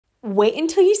Wait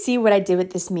until you see what I did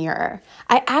with this mirror.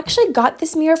 I actually got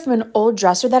this mirror from an old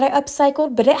dresser that I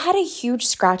upcycled, but it had a huge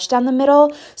scratch down the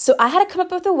middle, so I had to come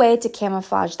up with a way to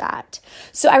camouflage that.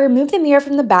 So I removed the mirror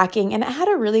from the backing, and it had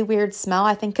a really weird smell,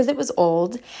 I think because it was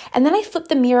old. And then I flipped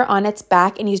the mirror on its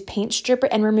back and used paint stripper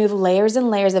and removed layers and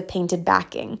layers of painted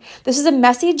backing. This was a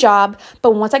messy job,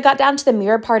 but once I got down to the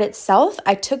mirror part itself,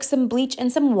 I took some bleach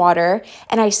and some water,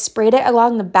 and I sprayed it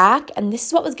along the back, and this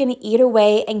is what was going to eat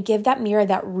away and give that mirror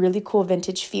that really cool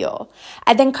vintage feel.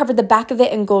 I then covered the back of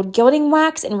it in gold gilding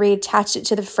wax and reattached it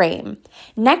to the frame.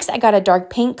 Next, I got a dark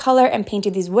paint color and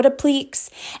painted these wood appliques,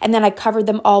 and then I covered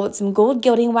them all with some gold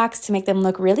gilding wax to make them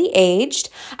look really aged.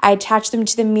 I attached them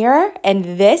to the mirror,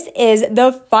 and this is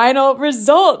the final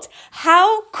result.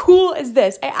 How cool is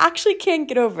this? I actually can't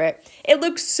get over it. It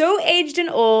looks so aged and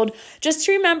old. Just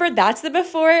to remember, that's the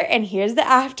before, and here's the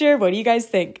after. What do you guys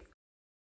think?